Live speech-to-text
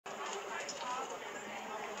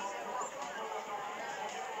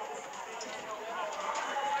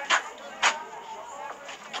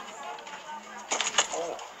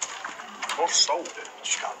sold it.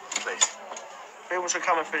 Just go, please. Be able to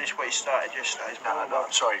come and finish what you started yesterday. No,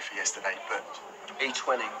 I'm sorry for yesterday, but...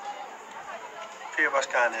 E20. A few of us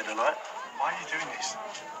going there tonight. Why are you doing this?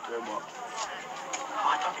 Doing what?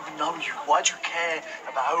 I don't even know you. Why do you care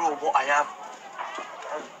about who or what I am?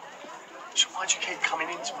 So why do you keep coming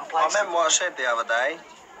into my place? I remember what I said the other day.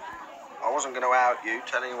 I wasn't going to out you,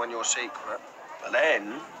 tell anyone your secret. But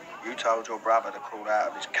then, you told your brother to crawl out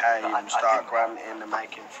of his cave and start grunting and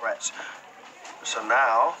making threats. So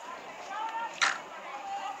now...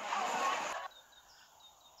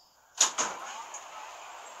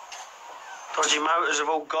 Dodgy motors have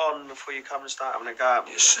all gone before you come and start having a go at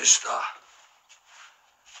me. Your sister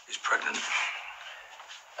is pregnant.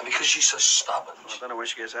 And because she's so stubborn... I don't know where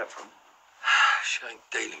she gets that from. She ain't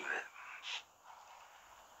dealing with it.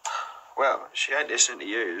 Well, she ain't listening to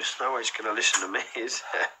you. There's no way she's going to listen to me, is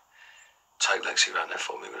there? Take Lexi round there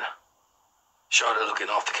for me, will you? Show her looking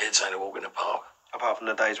after kids ain't a walk in the park. Apart from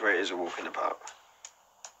the days where it is a walk in the park.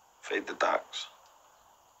 Feed the ducks.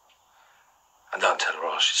 And don't tell her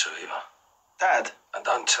I asked you to either. Dad? And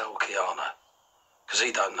don't tell Keanu, because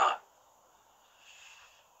he don't know.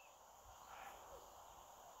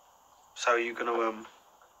 So are you going to,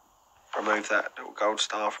 remove that little gold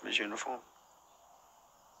star from his uniform?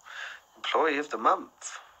 Employee of the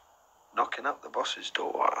month. Knocking up the boss's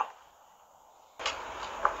door.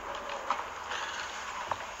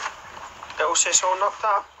 Little sis all knocked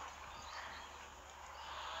up.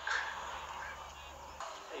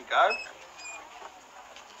 There you go.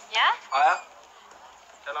 Yeah? Hiya.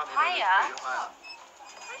 Hiya?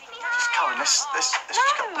 Just come on, let's just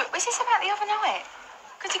go. No, was this about the other night?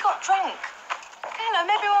 Because he got drunk. Hello,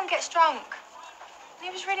 everyone gets drunk. And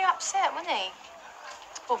he was really upset, wasn't he?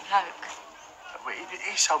 Poor bloke.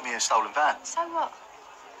 He sold me a stolen van. So what?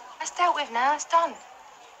 That's dealt with now, it's done.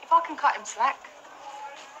 If I can cut him slack.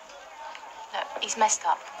 Look, he's messed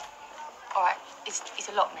up. All right, he's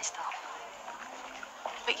a lot messed up.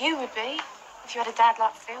 But you would be, if you had a dad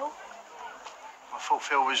like Phil. I thought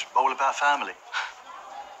Phil was all about family.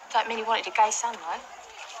 Don't mean he wanted a gay son, though.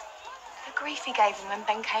 The grief he gave him when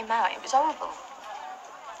Ben came out, it was horrible.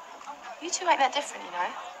 You two ain't that different, you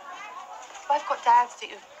know. Both got dads that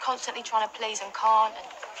you're constantly trying to please and can't, and,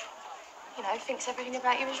 you know, thinks everything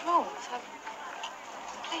about you is wrong. So,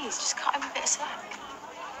 please, just cut him a bit of slack.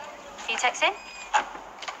 Are you texting?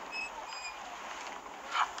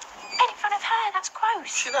 In front of her, that's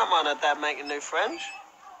gross. She don't mind her dad making new friends.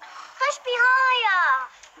 Push me higher.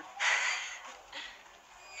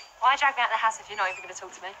 Why drag me out of the house if you're not even going to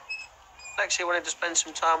talk to me? Lexi wanted to spend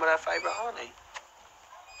some time with her favourite auntie.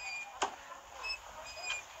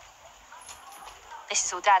 This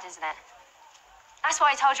is all Dad, isn't it? That's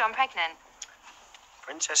why I told you I'm pregnant.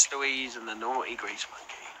 Princess Louise and the naughty grease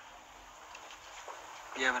monkey.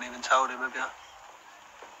 You haven't even told him, have you?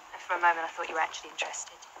 And for a moment, I thought you were actually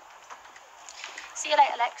interested. See you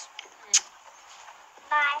later, Lex.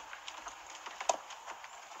 Bye.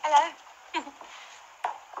 Hello.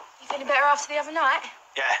 You feeling better after the other night?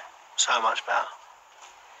 Yeah, so much better.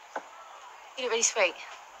 You look really sweet.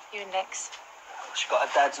 You and Lex. She got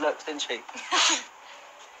her dad's looks, didn't she?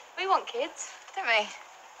 We want kids, don't we?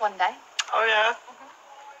 One day. Oh, yeah?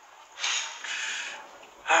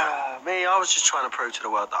 Me, I was just trying to prove to the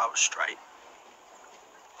world that I was straight.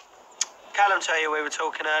 Callum tell you we were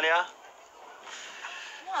talking earlier?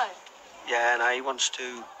 No. Yeah, no, he wants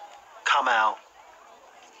to come out.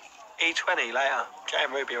 E20 later. Jay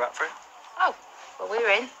and Ruby are up for it. Oh, well, we were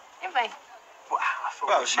in, didn't we? Well, I thought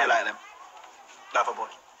Well, see you later then. Love her, boy.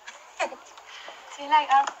 See you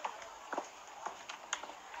later.